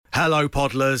Hello,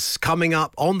 Podlers. Coming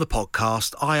up on the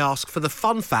podcast, I ask for the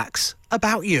fun facts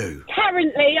about you.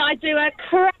 Currently, I do a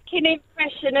cracking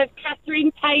impression of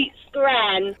Catherine Tate's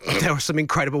gran. There are some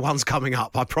incredible ones coming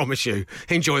up, I promise you.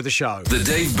 Enjoy the show. The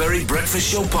Dave Berry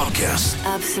Breakfast Show Podcast.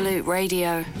 Absolute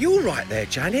Radio. You all right there,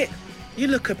 Janet? You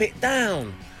look a bit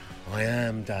down. I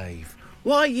am, Dave.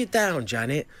 Why are you down,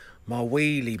 Janet? My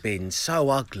wheelie bin's so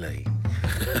ugly.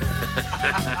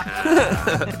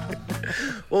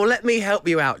 Well, let me help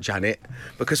you out, Janet,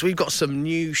 because we've got some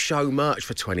new show merch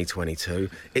for 2022.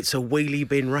 It's a wheelie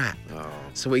bin wrap. Oh.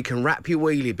 So we can wrap your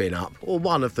wheelie bin up, or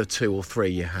one of the 2 or 3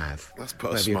 you have. Let's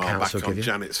put a smile back on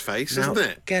Janet's face, now, isn't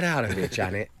it? Get out of here,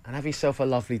 Janet, and have yourself a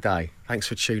lovely day. Thanks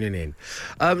for tuning in.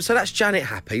 So that's Janet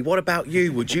happy. What about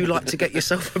you? Would you like to get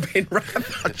yourself a bin wrap?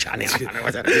 Janet,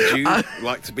 I don't know. Would you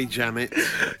like to be Janet?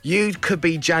 You could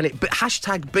be Janet, but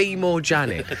hashtag be more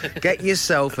Janet. Get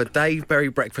yourself a Dave Berry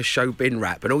Breakfast Show bin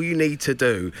wrap, and all you need to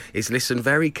do is listen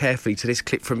very carefully to this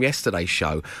clip from yesterday's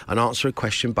show and answer a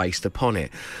question based upon it.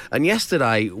 And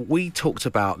yesterday, we talked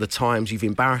about the times you've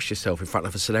embarrassed yourself in front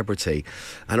of a celebrity,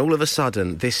 and all of a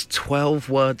sudden, this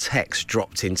 12-word text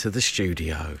dropped into the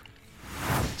studio.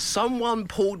 Someone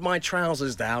pulled my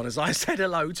trousers down as I said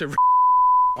hello to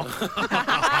Oh,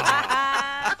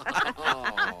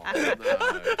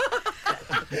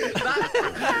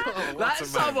 no. That's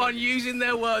someone using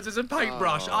their words as a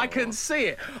paintbrush. I can see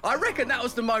it. I reckon that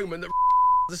was the moment that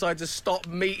decided to stop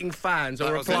meeting fans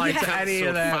or replying to any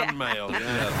of their fan mail.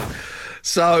 Yeah.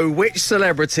 So, which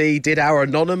celebrity did our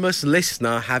anonymous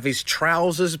listener have his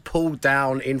trousers pulled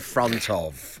down in front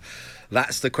of?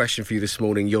 That's the question for you this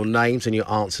morning. Your names and your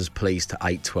answers, please, to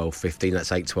 8 12 15.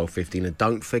 That's 8 12 15. And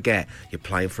don't forget, you're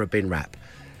playing for a bin wrap.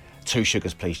 2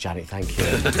 sugars, please, Janet. Thank you.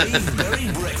 The Dave Berry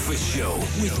Breakfast Show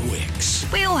with Wix.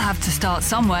 We all have to start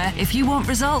somewhere. If you want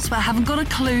results but haven't got a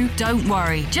clue, don't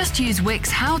worry. Just use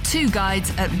Wix how-to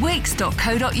guides at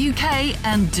wix.co.uk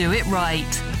and do it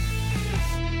right.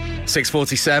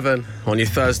 6:47 on your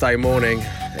Thursday morning.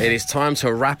 It is time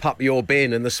to wrap up your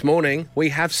bin, and this morning we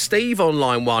have Steve on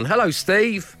line 1. Hello,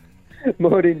 Steve.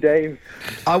 Morning, Dave.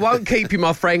 I won't keep you,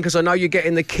 my friend, because I know you're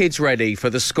getting the kids ready for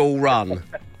the school run.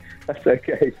 That's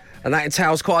okay. And that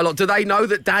entails quite a lot. Do they know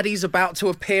that Daddy's about to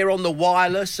appear on the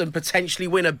wireless and potentially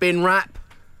win a bin wrap?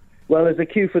 Well, there's a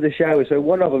queue for the shower, so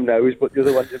one of them knows, but the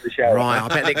other one's in the shower. Right, I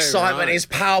bet the excitement is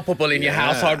palpable in your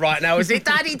household right now. Is it,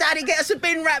 Daddy, get us a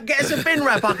bin wrap, get us a bin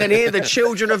wrap? I can hear the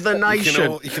children of the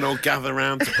nation. You can all gather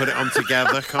around to put it on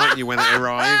together, can't you, when it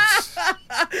arrives?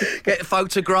 Get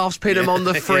photographs, pin them on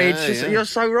the fridge. Yeah. You're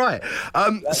so right.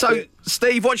 So,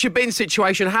 Steve, what's your bin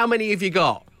situation? How many have you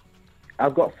got?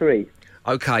 I've got 3.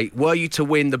 OK, were you to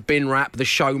win the bin wrap, the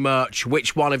show merch,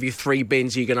 which one of your 3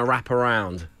 bins are you going to wrap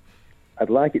around? I'd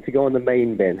like it to go on the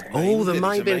main bin. Oh, the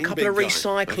main bin. A couple of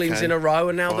recyclings in a row,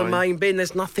 and now the main bin.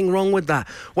 There's nothing wrong with that.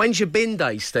 When's your bin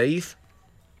day, Steve?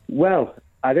 Well,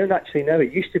 I don't actually know.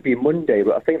 It used to be Monday,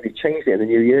 but I think they changed it in the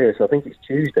new year, so I think it's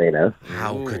Tuesday now.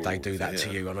 How could they do that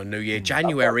to you on a New Year?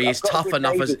 January is tough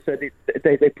enough as... So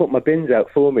they put my bins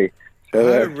out for me.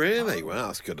 Oh, really? Well,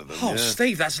 that's good of them. Oh, yeah.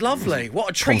 Steve, that's lovely. What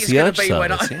a treat it's going to be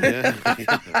when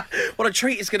What a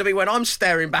treat it's going to be when I'm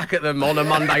staring back at them on a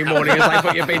Monday morning as they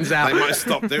put your bins out. They might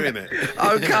stop doing it.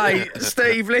 OK,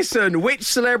 Steve, listen. Which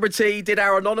celebrity did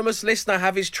our anonymous listener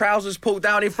have his trousers pulled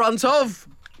down in front of?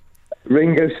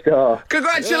 Ringo Starr.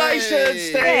 Congratulations,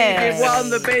 Steve. Yes. You won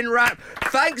the bin wrap.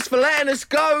 Thanks for letting us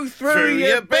go through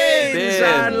your bins.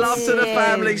 And love to the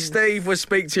family, Steve. We'll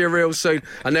speak to you real soon.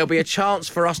 And there'll be a chance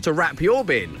for us to wrap your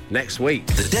bin next week.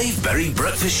 The Dave Berry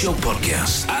Breakfast Show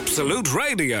Podcast. Absolute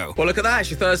Radio. Well, look at that. It's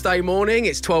your Thursday morning.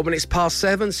 It's 12 minutes past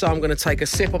 7, so I'm going to take a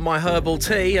sip of my herbal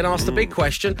tea and ask the big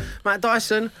question. Matt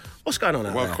Dyson, what's going on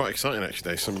out there? Well, quite exciting,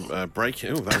 actually. Some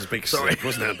breaking... Oh, that was a big slip,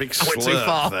 wasn't it? A big went too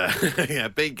far. There.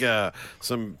 Yeah,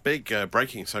 some big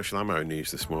breaking social ammo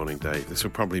news this morning, Dave. This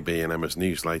will probably be in Emma's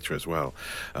news later as well.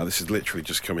 This has literally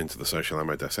just come into the social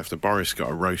ammo desk. After Boris got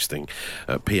a roasting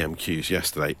at PMQs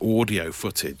yesterday, audio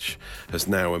footage has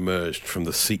now emerged from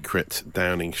the secret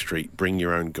Downing Street Bring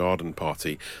Your Own Garden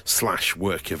Party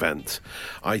 /work event.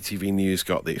 ITV News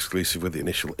got the exclusive with the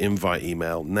initial invite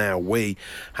email. Now we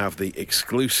have the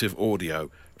exclusive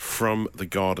audio from the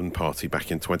garden party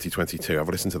back in 2022. Have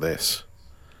a listen to this.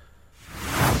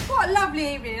 What a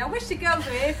lovely evening. I wish the girls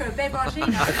were here for a beveragino.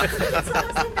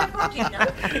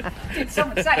 Did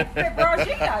someone say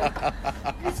beveragino?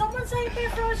 Did someone say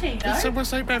beveragino? Did someone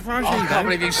say beveragino? I can't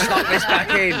believe you stuck this back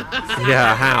in.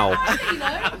 Yeah, how?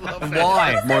 And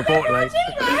why, more importantly?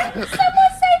 Someone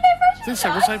say beveragino. Did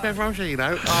someone say Bev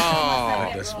Rogino? Oh,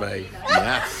 Goodness me.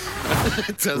 yes.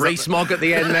 Rees-Mogg at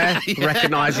the end there,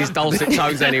 recognises dulcet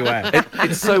tones anywhere.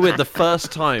 It's so weird. The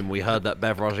first time we heard that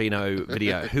Bev Rogino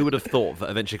video, who would have thought that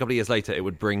eventually, a couple of years later, it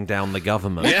would bring down the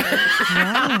government?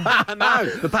 I know.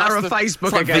 The power of Facebook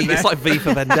It's like again. It's like V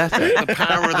for Vendetta. The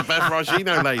power of the Bev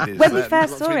Rogino ladies. When we They've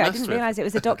first got saw to be it, I messed didn't with. realise it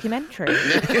was a documentary.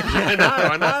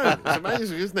 I know. It's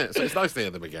amazing, isn't it? So it's nice to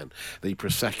hear them again. The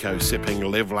Prosecco-sipping,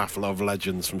 live, laugh, love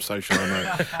legends from Social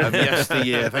Ammo of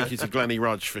yesteryear. Thank you to Glennie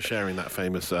Rodge for sharing that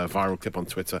famous viral clip on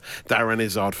Twitter. Darren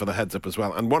Izzard for the heads up as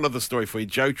well. And one other story for you.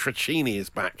 Joe Tracchini is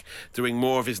back doing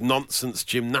more of his nonsense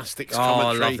gymnastics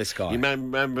commentary. I love this guy. You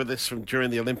remember this from during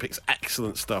the Olympics?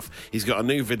 Excellent stuff. He's got a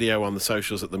new video on the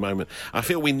socials at the moment. I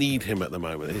feel we need him at the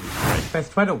moment. He's great.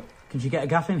 Beth Tweddle, could you get a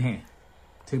guff in here?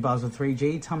 2 bars of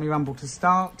 3G, tummy rumble to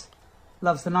start.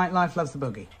 Loves the nightlife, loves the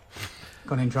boogie.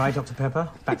 Gone in dry, Dr. Pepper.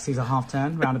 Backseas a half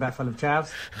turn, roundabout full of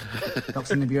chavs. Docks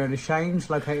in the Bureau de Change,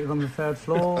 located on the 3rd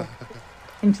floor.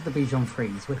 Into the Bichon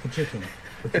Freeze, with the chicken.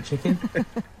 With the chicken.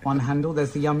 One handle,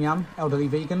 there's the yum yum, elderly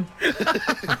vegan.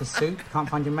 Cup of soup, can't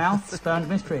find your mouth, spurned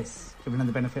mistress. Giving her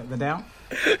the benefit of the doubt.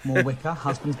 More wicker,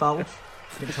 husband's bulge.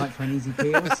 Bit tight for an easy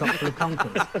peel, sock full of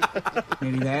conkers.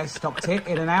 Nearly there, stocked it,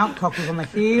 in and out, cockles on the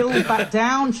heel, back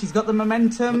down, she's got the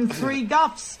momentum, 3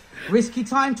 guffs. Risky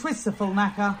time, twists a full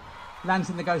knacker. Lands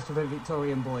in the ghost of a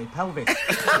Victorian boy, pelvis.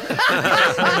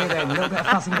 Sorry then, a little bit of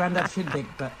fussing Grandad's shindig,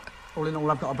 but all in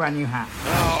all, I've got a brand new hat.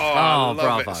 I love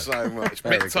bravo. it so much.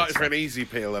 Very Bit good tight for stuff. an easy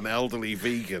peel and elderly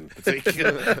vegan.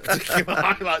 Particular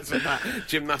highlights of that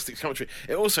gymnastics commentary.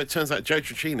 It also turns out Joe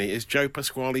Tracchini is Joe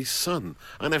Pasquale's son.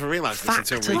 I never realised this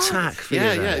until recently. attack for you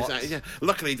Yeah, there. exactly, yeah.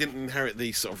 Luckily, he didn't inherit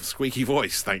the sort of squeaky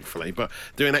voice, thankfully, but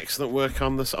doing excellent work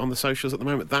on the socials at the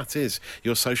moment. That is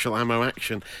your social ammo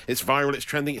action. It's viral, it's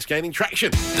trending, it's gaining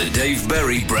traction. The Dave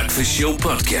Berry Breakfast Show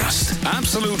Podcast.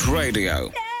 Absolute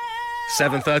Radio.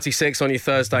 7:36 on your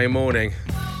Thursday morning.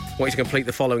 Want you to complete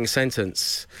the following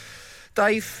sentence.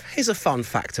 Dave, here's a fun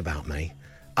fact about me.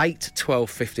 8, 12,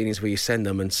 15 is where you send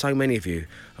them, and so many of you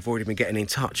have already been getting in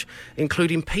touch,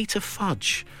 including Peter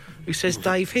Fudge, who says,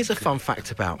 Dave, here's a fun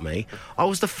fact about me. I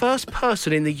was the first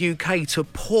person in the UK to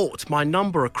port my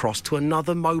number across to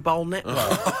another mobile network.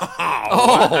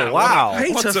 Wow.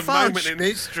 Peter What a Fudge. moment in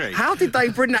history. How did they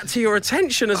bring that to your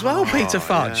attention as well, Peter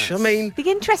Fudge? yes. I mean, The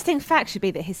interesting fact should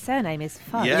be that his surname is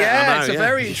Fudge. Yeah, I know, it's a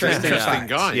very He's an interesting fact.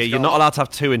 guy. Yeah, He's you're got- not allowed to have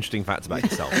 2 interesting facts about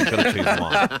yourself. You've got to choose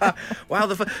one.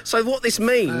 wow. So what this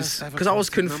means, First ever because I was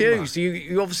ported confused,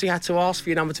 you obviously had to ask for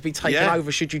your number to be taken Yeah.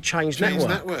 over should you change Change network.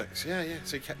 networks. Yeah.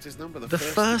 So he kept his number. The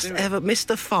first first to do it. ever,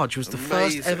 Mr. Fudge was the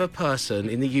first Amazing. ever person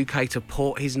in the UK to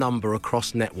port his number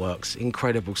across networks.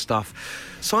 Incredible stuff.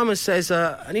 Simon says,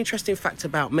 an interesting fact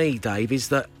about me, Dave, is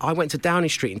that I went to Downing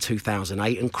Street in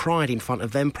 2008 and cried in front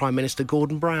of then Prime Minister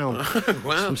Gordon Brown.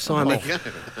 Wow. From Simon. There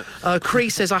you go. Cree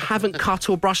says, I haven't cut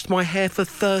or brushed my hair for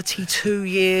 32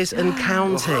 years and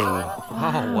counting.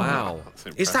 Oh, wow.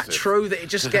 That's Is that impressive. true that it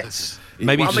just gets...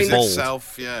 Maybe Well, he's I just mean, bald.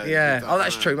 Itself, yeah. Yeah. Oh,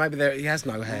 that's true. Maybe he has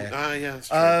no hair. Yeah, that's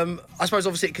true. I suppose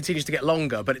obviously it continues to get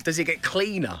longer, but does it get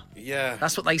cleaner? Yeah.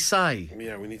 That's what they say.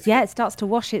 Yeah, we need to. Yeah, it starts to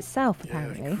wash itself,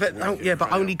 apparently.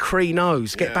 But only Cree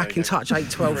knows. Get back in touch, 8,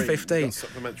 12, Great. 15. Got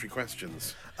supplementary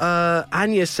questions.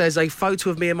 Anya says a photo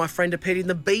of me and my friend appeared in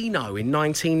the Beano in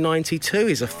 1992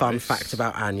 is a fun fact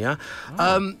about Anya.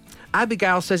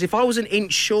 Abigail says, if I was an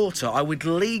inch shorter, I would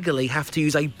legally have to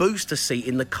use a booster seat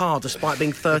in the car despite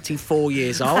being 34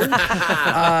 years old.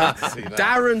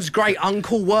 Darren's great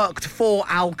uncle worked for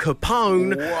Al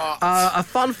Capone. What? A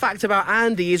fun fact about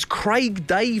Andy is Craig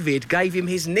David gave him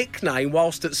his nickname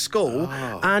whilst at school.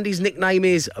 Andy's nickname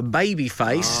is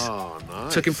Babyface. Oh,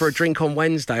 nice. Took him for a drink on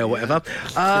Wednesday or whatever.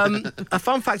 A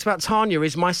fun fact about Tanya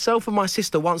is myself and my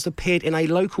sister once appeared in a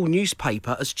local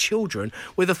newspaper as children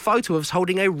with a photo of us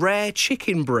holding a rare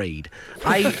chicken breed,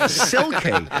 a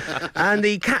silky. And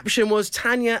the caption was,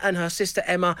 Tanya and her sister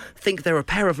Emma think they're a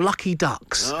pair of lucky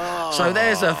ducks. So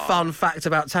there's a fun fact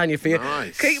about Tanya for you.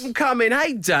 Nice. Keep them coming.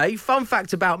 Hey, Dave, fun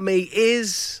fact about me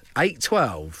is 8,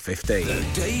 12, 15. The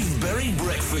Dave Berry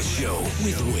Breakfast Show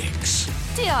with Wix.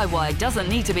 DIY doesn't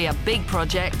need to be a big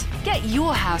project. Get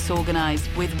your house organised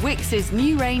with Wix's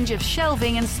new range of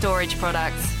shelving and storage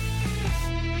products.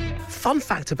 Fun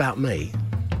fact about me.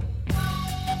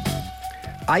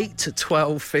 8 to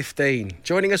 12, 15.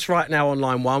 Joining us right now on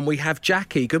line 1, we have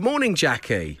Jackie. Good morning,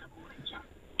 Jackie.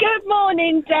 Good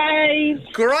morning, Dave.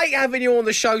 Great having you on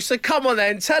the show. So come on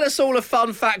then, tell us all a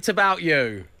fun fact about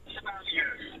you.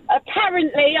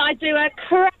 Apparently, I do a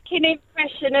cracking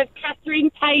impression of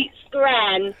Catherine Tate's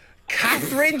gran.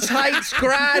 Catherine Tate's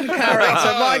grand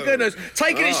character, my goodness.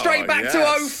 Taking it straight back yes.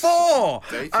 to 04.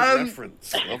 Dated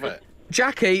reference. Love it.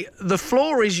 Jackie, the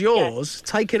floor is yours.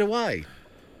 Take it away.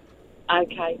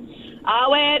 Okay.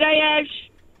 Where are you?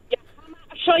 You come out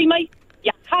to see me.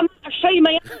 You come out to see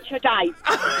me today.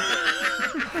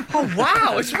 Oh,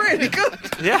 wow, it's really good.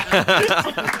 Yeah.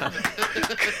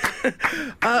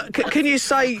 Can you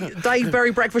say Dave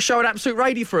Berry Breakfast Show at Absolute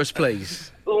Radio for us,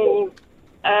 please? Good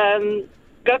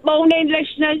morning,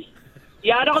 listeners.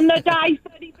 You're on the Dave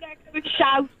Berry Breakfast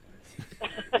Show.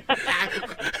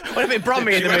 What a bit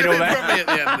Brummy in the middle there. Brummy at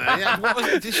the end there. Yeah. What was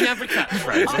it? Did she have a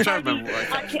catchphrase? I'm trying to remember what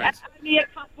her catchphrase. Only a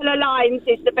couple of lines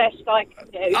is the best I can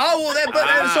do. Oh, well, but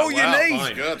that's all you need.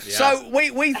 Fine. Good, yeah. So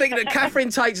we think that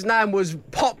Catherine Tate's Nan was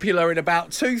popular in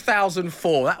about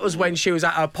 2004. That was when she was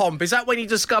at her pomp. Is that when you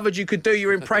discovered you could do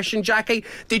your impression, Jackie?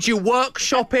 Did you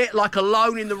workshop it like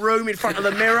alone in the room in front of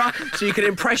the mirror so you could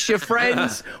impress your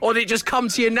friends? Or did it just come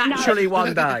to you naturally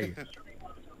one day?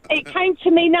 It came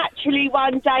to me naturally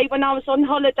one day when I was on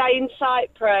holiday in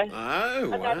Cyprus.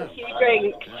 Oh, I'd had a few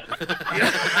drinks.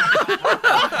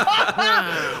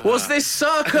 Was this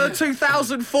circa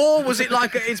 2004? Was it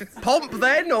like its pomp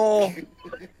then, or...?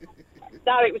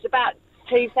 No, it was about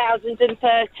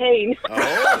 2013.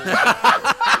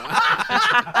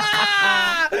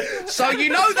 So you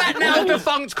know that now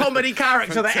defunct comedy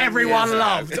character that everyone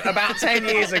loved about 10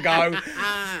 years ago.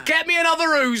 Get me another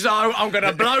Uzo. I'm going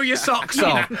to blow your socks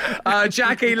off.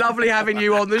 Jackie, lovely having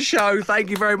you on the show. Thank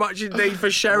you very much indeed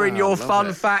for sharing your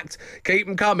fun fact. Keep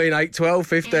them coming, 8, 12,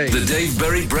 15. The Dave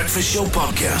Berry Breakfast Show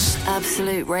podcast.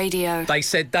 Absolute Radio. They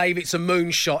said, Dave, it's a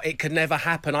moonshot. It could never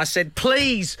happen. I said,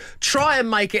 please, try and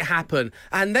make it happen.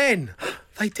 And then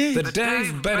they did. The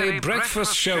Dave Berry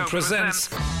Breakfast Show presents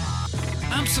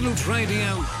Absolute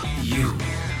Radio U.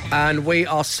 And we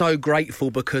are so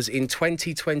grateful because in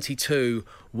 2022,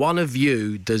 one of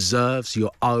you deserves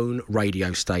your own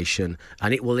radio station,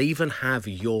 and it will even have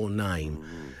your name.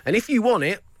 And if you want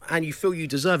it, and you feel you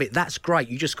deserve it, that's great.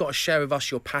 You just got to share with us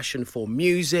your passion for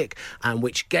music and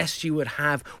which guests you would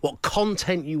have, what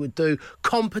content you would do,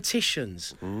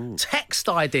 competitions, text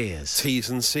ideas. T's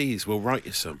and C's. We'll write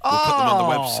you some. We'll put them on the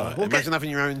website. Imagine having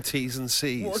your own T's and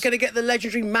C's. We're going to get the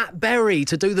legendary Matt Berry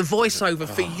to do the voiceover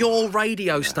for your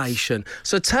radio station.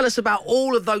 So tell us about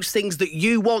all of those things that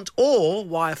you want or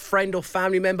why a friend or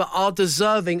family member are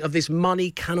deserving of this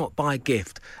money cannot buy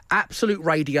gift.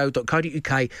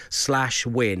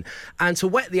 absoluteradio.co.uk/win. And to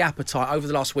whet the appetite over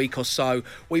the last week or so,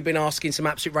 we've been asking some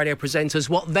Absolute Radio presenters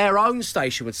what their own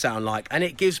station would sound like. And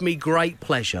it gives me great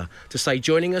pleasure to say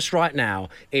joining us right now,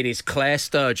 it is Claire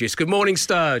Sturgess. Good morning,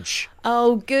 Sturge.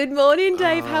 Oh, good morning,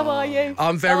 Dave. How are you?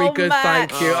 I'm very good, Matt.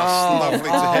 thank you.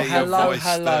 Lovely to hear your voice,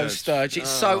 hello, Sturge. It's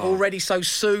so already so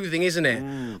soothing, isn't it?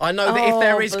 I know that if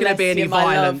there is going to be any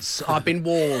violence, I've been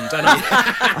warned, and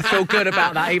I feel good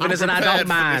about that, even as an adult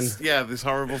man. This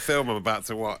horrible film I'm about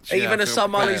to watch. Even as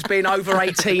someone who's been over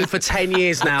 18 for 10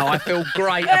 years now, I feel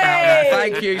great about that.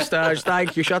 Thank you, Sturge.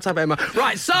 Thank you. Shut up, Emma.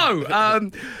 Right, so...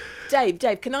 Dave,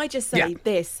 can I just say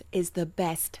this is the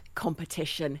best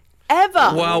competition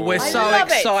ever. Well, we're so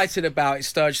excited about it,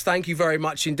 Sturge. Thank you very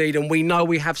much indeed. And we know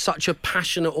we have such a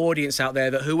passionate audience out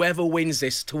there that whoever wins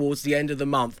this towards the end of the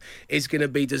month is going to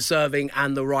be deserving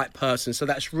and the right person. So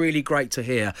that's really great to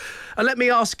hear. And let me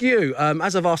ask you,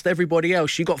 as I've asked everybody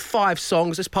else, you got 5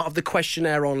 songs as part of the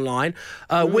questionnaire online.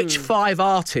 Which 5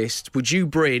 artists would you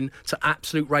bring to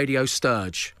Absolute Radio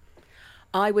Sturge?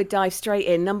 I would dive straight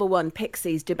in. Number 1,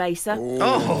 Pixies, Debaser.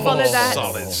 Follow that.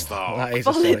 Solid start. That is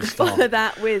a solid start. Follow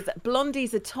that with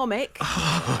Blondie's Atomic.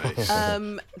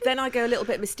 Then I go a little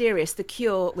bit mysterious. The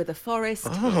Cure with A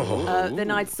Forest. Then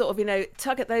I'd sort of,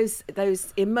 tug at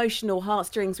those emotional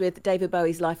heartstrings with David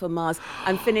Bowie's Life on Mars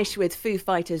and finish with Foo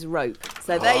Fighters' Rope.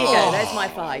 So there you go. There's my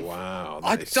 5. Wow.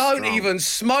 I don't even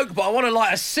smoke, but I want to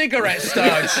light a cigarette,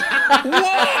 Sturge.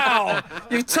 Wow!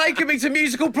 You've taken me to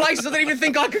musical places I didn't even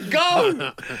think I could go.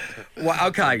 Well,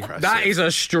 okay, impressive. That is a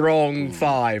strong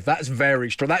 5. That's very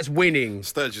strong. That's winning.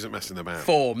 Sturge isn't messing about.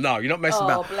 Form. No, you're not messing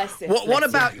about. Bless him. What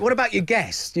about your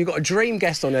guests? You've got a dream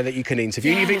guest on there that you can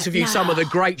interview. You've interviewed some of the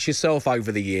greats yourself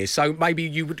over the years, so maybe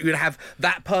you would have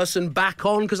that person back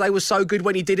on because they were so good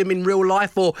when you did them in real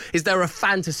life, or is there a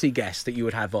fantasy guest that you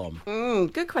would have on?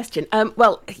 Good question.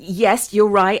 Well, yes, you're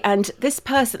right. And this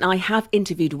person I have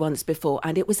interviewed once before,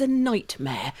 and it was a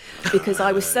nightmare because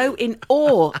I was so in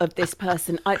awe of this person.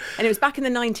 And it was back in the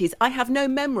 90s. I have no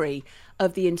memory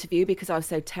of the interview because I was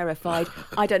so terrified.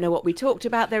 I don't know what we talked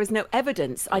about. There is no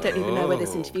evidence. I don't even know where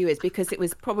this interview is because it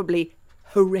was probably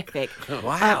horrific.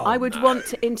 Wow. I would want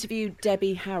to interview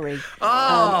Debbie Harry.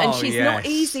 And she's not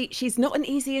easy. She's not an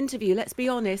easy interview, let's be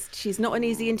honest. She's not an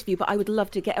easy interview, but I would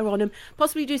love to get her on and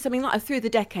possibly do something like a Through the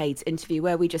Decades interview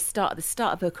where we just start at the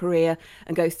start of her career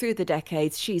and go through the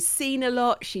decades. She's seen a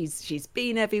lot. She's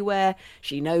been everywhere.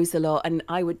 She knows a lot. And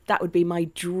that would be my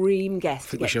dream guest.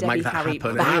 I think we should make that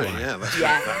happen back. anyway. Yeah, let's make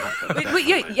that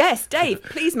happen. Yes, Dave,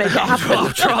 please make it happen.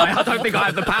 I'll try. I don't think I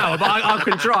have the power, but I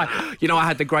can try. You know, I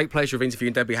had the great pleasure of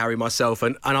interviewing Debbie Harry myself,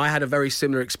 and I had a very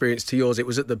similar experience to yours. It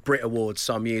was at the Brit Awards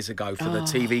some years ago for the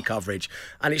TV coverage,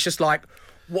 and it's just like,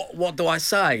 what do I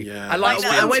say? Yeah, and like,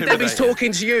 and when Debbie's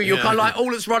talking to you, you're kind of like, all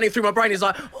that's running through my brain is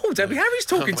like, oh, Debbie Harry's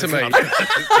talking to me.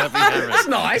 Debbie Harry. That's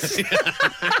nice.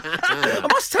 I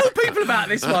must tell people about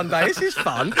this one day. This is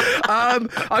fun.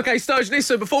 Okay, Sturge,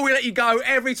 listen, before we let you go,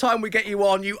 every time we get you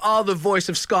on, you are the voice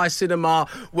of Sky Cinema.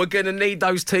 We're going to need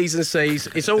those T's and C's.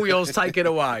 It's all yours. Take it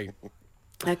away.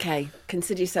 Okay,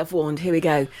 consider yourself warned. Here we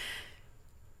go.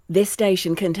 This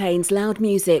station contains loud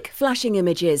music, flashing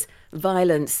images,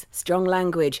 violence, strong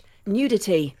language,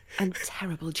 nudity, and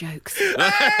terrible jokes.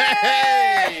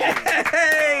 Hey!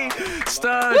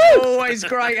 Sturge, always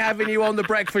great having you on The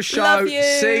Breakfast Show. Love you.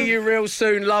 See you real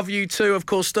soon. Love you too. Of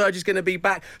course, Sturge is going to be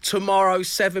back tomorrow,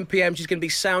 7 p.m. She's going to be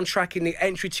soundtracking the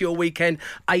entry to your weekend,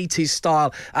 80s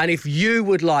style. And if you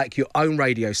would like your own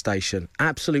radio station,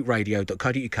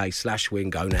 absoluteradio.co.uk/win.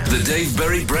 Go now. The Dave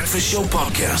Berry Breakfast Show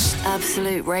Podcast.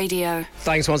 Absolute Radio.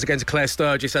 Thanks once again to Claire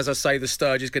Sturgess. As I say, the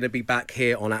Sturge is going to be back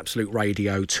here on Absolute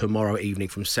Radio tomorrow evening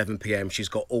from 7 p.m. She's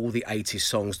got all the 80s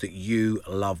songs that you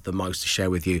love the most to share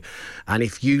with you. And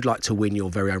if you'd like to win your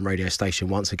very own radio station,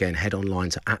 once again, head online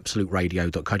to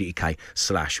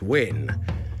absoluteradio.co.uk/win.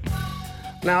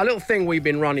 Now, a little thing we've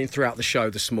been running throughout the show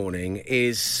this morning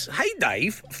is, hey,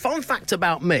 Dave, fun fact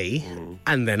about me,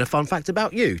 and then a fun fact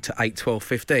about you to 8, 12,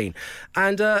 15.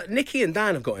 And Nikki and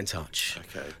Dan have got in touch,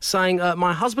 saying,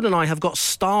 my husband and I have got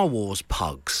Star Wars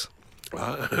pugs.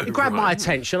 It grabbed my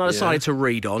attention. I decided to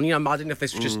read on. You know, I didn't know if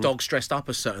this was just dogs dressed up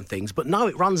as certain things, but no,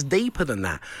 it runs deeper than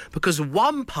that, because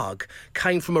one pug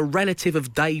came from a relative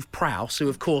of Dave Prowse, who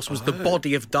of course was the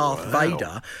body of Darth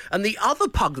Vader, and the other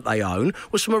pug that they own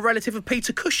was from a relative of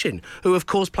Peter Cushing, who of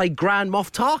course played Grand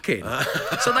Moff Tarkin.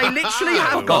 So they literally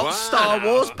have got Star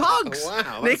Wars pugs.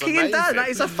 Nikki and Dan, that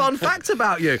is a fun fact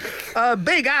about you.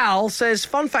 Big Al says,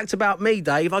 fun fact about me,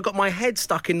 Dave, I got my head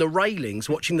stuck in the railings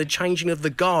watching the changing of the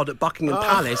guard at Buckingham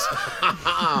Palace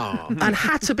and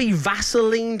had to be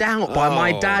Vaselined out by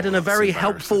my dad and a very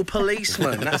helpful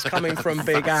policeman. That's coming from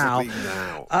Big Al.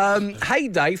 Hey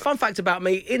Dave, fun fact about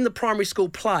me, in the primary school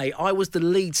play I was the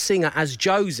lead singer as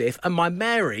Joseph and my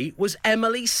Mary was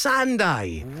Emily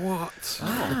Sanday. What?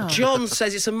 Wow. John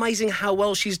says it's amazing how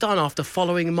well she's done after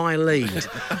following my lead.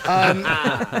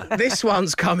 This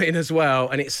one's come in as well,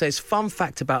 and it says, fun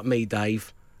fact about me,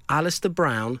 Dave, Alistair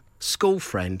Brown, school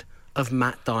friend of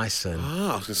Matt Dyson.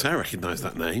 Oh, I was going to say, I recognise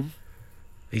that name.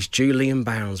 He's Julian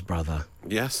Brown's brother.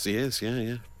 Yes, he is,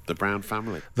 yeah. The Brown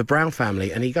family. The Brown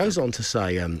family. And he goes on to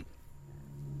say,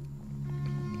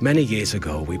 many years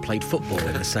ago, we played football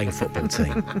in the same football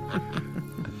team.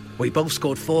 We both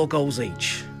scored 4 goals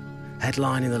each.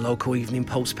 Headline in the local Evening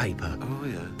Post paper. Oh,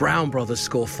 yeah. Brown brothers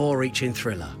score 4 each in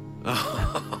Thriller.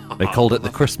 They called it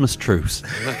the Christmas truce.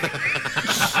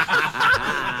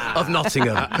 Of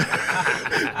Nottingham.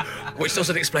 Which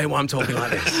doesn't explain why I'm talking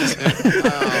like this.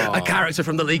 A character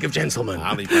from the League of Gentlemen.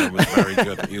 Ali Brown was very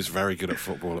good. He was very good at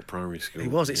football at primary school. He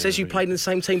was. It says you played in the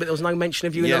same team, but there was no mention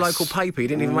of you in the local paper. You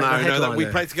didn't even make the headline. No, we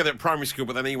played together at primary school,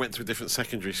 but then he went to a different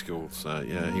secondary school. So,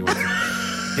 yeah, he went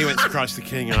to Christ the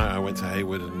King, I went to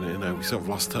Hayward, and, you know, we sort of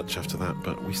lost touch after that,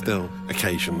 but we still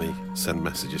occasionally send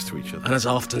messages to each other. And as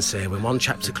I often say, when one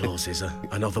chapter closes,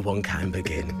 another one can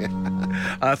begin.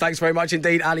 Thanks very much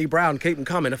indeed, Ali Brown. Keep them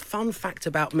coming. A fun fact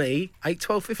about me, 8,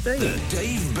 12, 15. The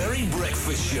Dave Berry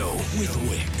Breakfast Show with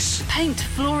Wix. Paint,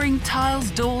 flooring,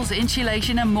 tiles, doors,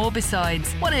 insulation and more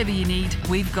besides. Whatever you need,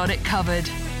 we've got it covered.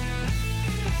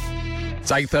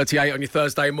 It's 8:38 on your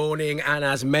Thursday morning, and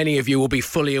as many of you will be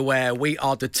fully aware, we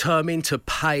are determined to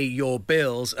pay your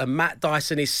bills, and Matt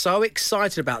Dyson is so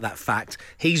excited about that fact,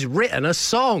 he's written a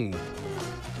song.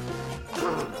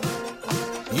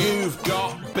 You've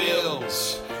got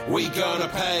bills, we gonna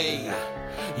pay.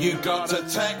 You got to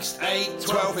text 8,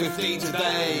 12, 15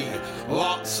 today.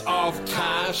 Lots of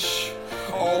cash,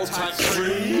 all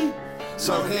tax-free.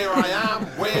 So here I am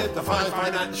with the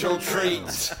financial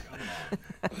treat.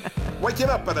 Waking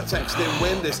up at a texting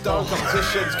win. This darn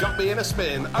competition's got me in a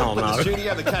spin. Open the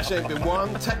studio, the cash ain't been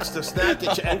won. Text us now,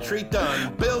 get your entry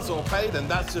done. Bills all paid, and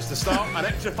that's just the start. An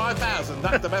extra 5,000,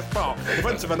 that's the best part. In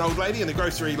front of an old lady in the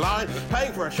grocery line,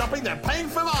 paying for her shopping, then paying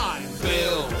for mine.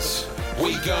 Bills,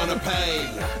 we gonna pay.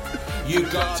 You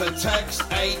got to text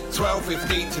 8 12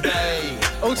 15 today.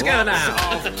 All together now.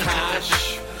 Lots of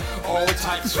cash, all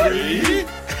tax free.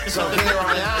 So here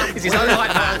I am. Is his own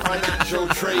like that? Financial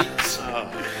treats.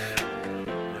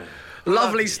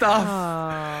 Lovely stuff.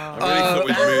 I really thought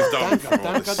we'd moved on from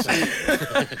all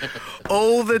this.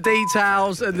 All the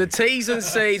details and the T's and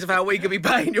C's of how we can be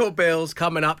paying your bills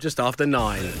coming up just after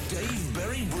 9. Dave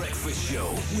Berry Breakfast Show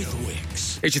with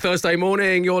Wix. It's your Thursday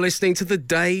morning. You're listening to the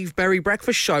Dave Berry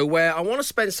Breakfast Show, where I want to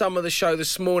spend some of the show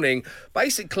this morning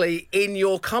basically in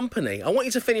your company. I want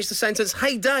you to finish the sentence,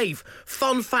 "Hey Dave,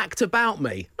 fun fact about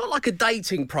me." Not like a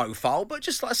dating profile, but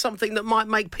just like something that might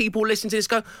make people listen to this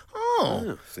go,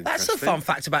 oh, that's a fun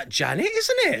fact about Janet,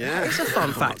 isn't it? Yeah. It's a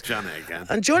fun fact. Janet again.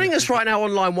 And joining us right now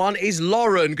on line 1 is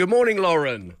Lauren. Good morning,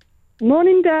 Lauren.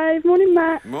 Morning, Dave. Morning,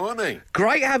 Matt. Morning.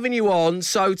 Great having you on.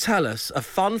 So tell us a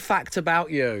fun fact about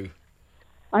you.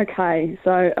 Okay,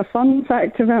 so a fun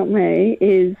fact about me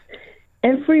is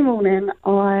every morning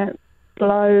I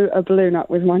blow a balloon up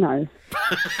with my nose.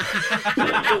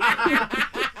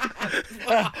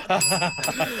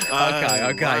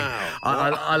 Okay. Wow.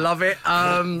 I love it.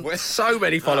 So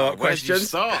many follow-up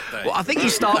questions. Where did you start, Dave? Well, I think you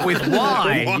start with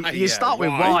why. Why, You yeah, start with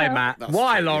why? why, Matt. That's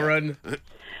Why, true, yeah. Lauren?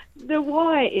 The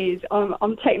why is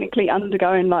I'm technically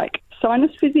undergoing like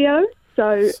sinus physio,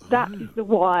 so that is the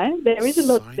why. There is a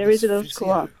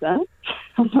logical answer.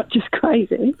 I'm not just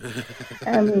crazy.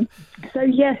 So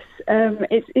yes,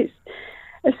 it's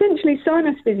essentially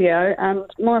sinus physio, and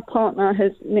my partner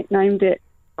has nicknamed it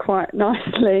quite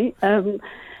nicely.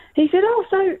 He said, "Oh,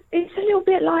 so it's a little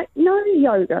bit like nose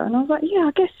yoga," and I was like, "Yeah,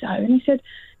 I guess so." And he said,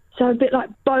 "So a bit like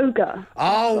boga."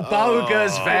 Oh,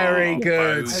 boga's very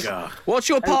good. Boga. What's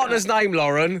your partner's name,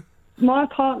 Lauren? My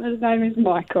partner's name is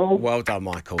Michael. Well done,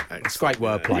 Michael. It's great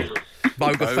wordplay.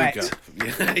 Boga Fett.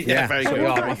 Yeah, very that's what good. you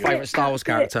are, my favourite Star Wars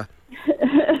character.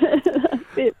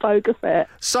 Bit Boga Fett.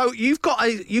 So you've got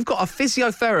a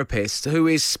physiotherapist who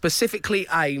is specifically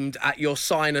aimed at your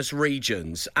sinus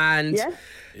regions, and Yes.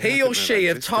 he or she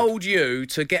have told you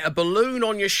to get a balloon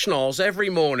on your schnoz every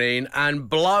morning and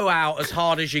blow out as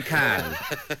hard as you can.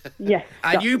 Yes.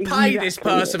 And you pay this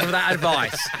exactly person for that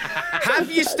advice.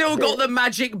 Have you still got the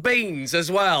magic beans as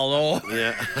well, or?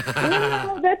 Yeah.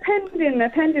 Oh, they're pending.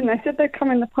 They said they'd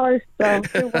come in the post, so I'm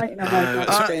still waiting on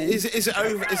those. Is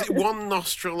it one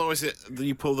nostril, or is it that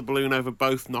you pull the balloon over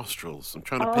both nostrils? I'm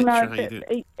trying to Oh picture no, how you do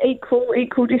it.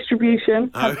 equal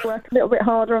distribution. Have to work a little bit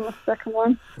harder on the second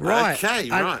one. Right. Okay,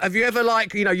 And right. have you ever,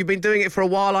 you've been doing it for a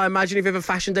while, I imagine. Have you ever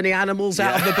fashioned any animals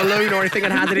out of the balloon or anything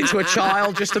and handed it to a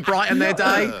child just to brighten their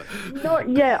day? Not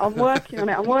yet. I'm working on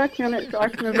it so I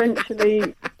can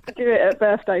eventually do it at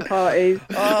birthday parties.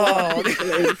 Oh,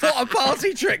 what a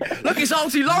party trick. Look, it's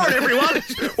Auntie Lauren, everyone.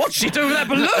 What's she doing with that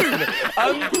balloon?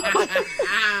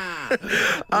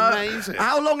 Amazing.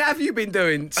 How long have you been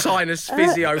doing sinus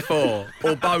physio for,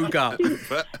 or boga?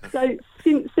 So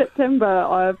since September,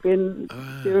 I've been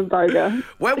doing boga.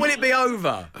 When will it be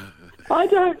over? I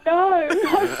don't know.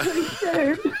 Hopefully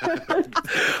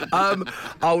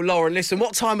soon. Lauren, listen,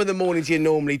 what time of the morning do you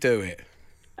normally do it?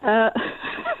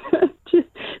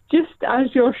 Just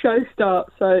as your show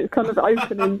starts, so it's kind of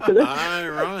opening to the...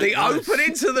 Right. The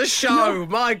opening to the show.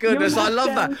 My goodness, I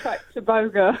love that. Soundtrack to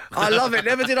boga. I love it.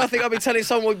 Never did I think I'd be telling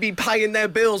someone would be paying their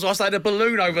bills whilst they had a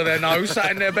balloon over their nose,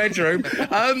 sat in their bedroom.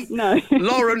 No.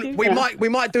 Lauren, we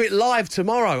might do it live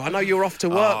tomorrow. I know you're off to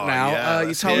work now. yeah, You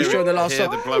let's told us hear during the it. last Hear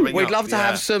song. the blowing We'd up. love to Yeah,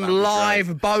 have some that'd be live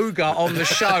boga on the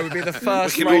show. It'd be the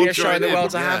first can all radio show join in the in.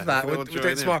 world to Yeah, have that. we can all We'll do join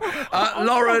it in. tomorrow.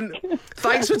 Lauren,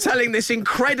 thanks for telling this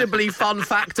incredibly fun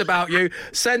fact about you.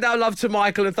 Send our love to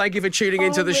Michael and thank you for tuning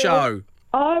into the show.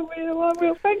 I will.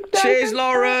 Thanks, Dave. Cheers,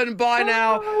 Lauren. Bye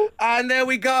now. And there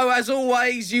we go. As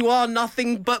always, you are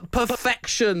nothing but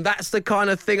perfection. That's the kind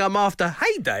of thing I'm after.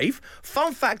 Hey, Dave,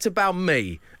 fun fact about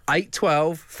me. 8,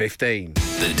 12, 15.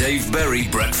 The Dave Berry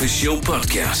Breakfast Show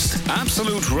Podcast.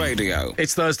 Absolute Radio.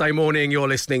 It's Thursday morning. You're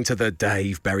listening to the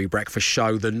Dave Berry Breakfast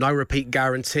Show. The no repeat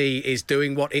guarantee is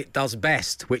doing what it does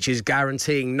best, which is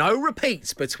guaranteeing no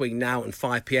repeats between now and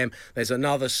 5 p.m. There's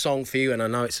another song for you, and I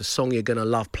know it's a song you're going to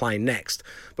love playing next.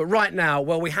 But right now,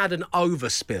 well, we had an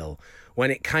overspill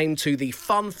when it came to the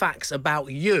fun facts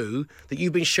about you that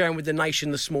you've been sharing with the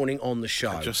nation this morning on the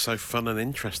show. They're just so fun and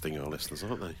interesting, our listeners,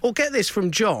 aren't they? Well, get this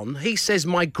from John. He says,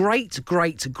 my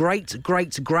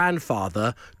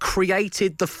great-great-great-great-grandfather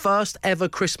created the first ever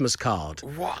Christmas card.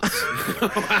 What? So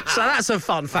that's a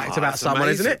fun fact about someone,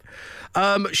 amazing. isn't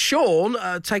it? Sean,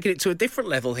 taking it to a different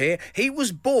level here, he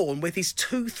was born with his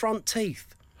 2 front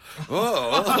teeth.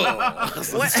 Oh,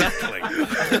 that's unsettling.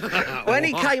 When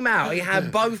he came out, he had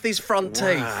both his front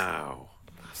teeth. Wow,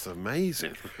 that's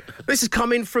amazing. This is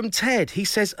coming from Ted. He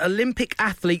says, Olympic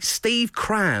athlete Steve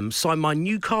Cram signed my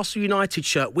Newcastle United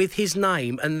shirt with his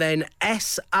name and then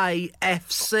SAFC.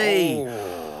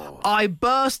 Oh. I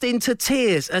burst into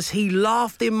tears as he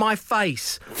laughed in my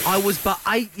face. I was but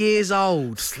 8 years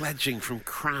old. Sledging from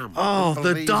Cram. Oh,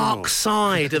 the dark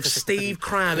side of Steve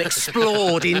Cram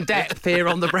explored in depth here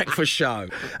on The Breakfast Show.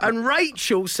 And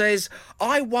Rachel says,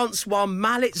 I once won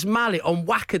Mallet's Mallet on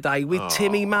Whackaday with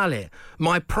Timmy Mallet.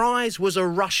 My prize was a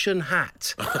Russian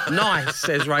hat. Nice,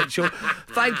 says Rachel.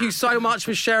 Thank you so much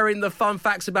for sharing the fun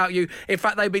facts about you. In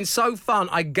fact, they've been so fun.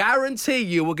 I guarantee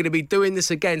you we're going to be doing this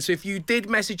again. So if you did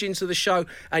message into the show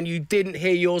and you didn't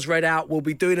hear yours read out, we'll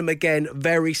be doing them again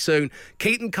very soon.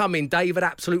 Keep them coming. Dave at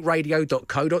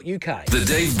absoluteradio.co.uk. The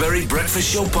Dave Berry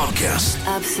Breakfast Show Podcast.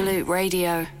 Absolute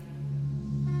Radio.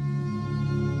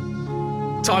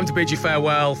 Time to bid you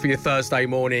farewell for your Thursday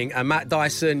morning. And Matt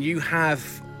Dyson, you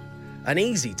have an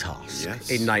easy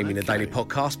task in naming the daily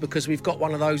podcast because we've got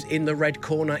one of those in the red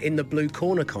corner, in the blue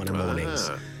corner kind of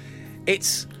mornings.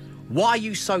 It's Why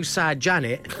You So Sad,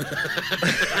 Janet?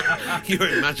 Your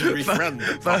imaginary friend.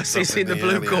 Versus in the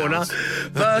blue corner.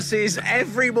 Versus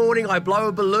every morning I blow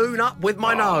a balloon up with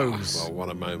my nose. Well, what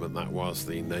a moment that was,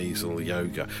 the nasal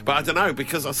yoga. But I don't know,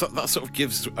 because that sort of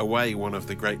gives away one of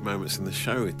the great moments in the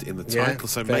show, in the title.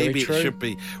 So maybe it should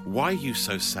be, Why You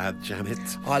So Sad, Janet?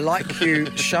 I like you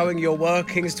showing your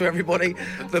workings to everybody.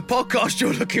 The podcast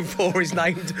you're looking for is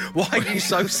named Why You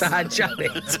So Sad,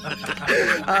 Janet.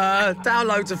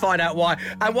 Download to find out why,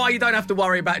 and why you don't have to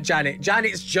worry about Janet.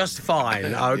 Janet's just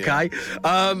fine, okay?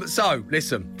 So,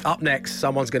 listen, up next,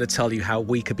 someone's going to tell you how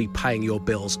we could be paying your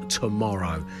bills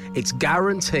tomorrow. It's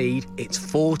guaranteed. It's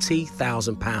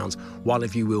 £40,000. One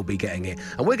of you will be getting it.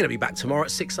 And we're going to be back tomorrow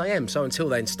at 6 a.m. So until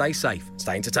then, stay safe,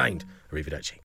 stay entertained. Arrivederci.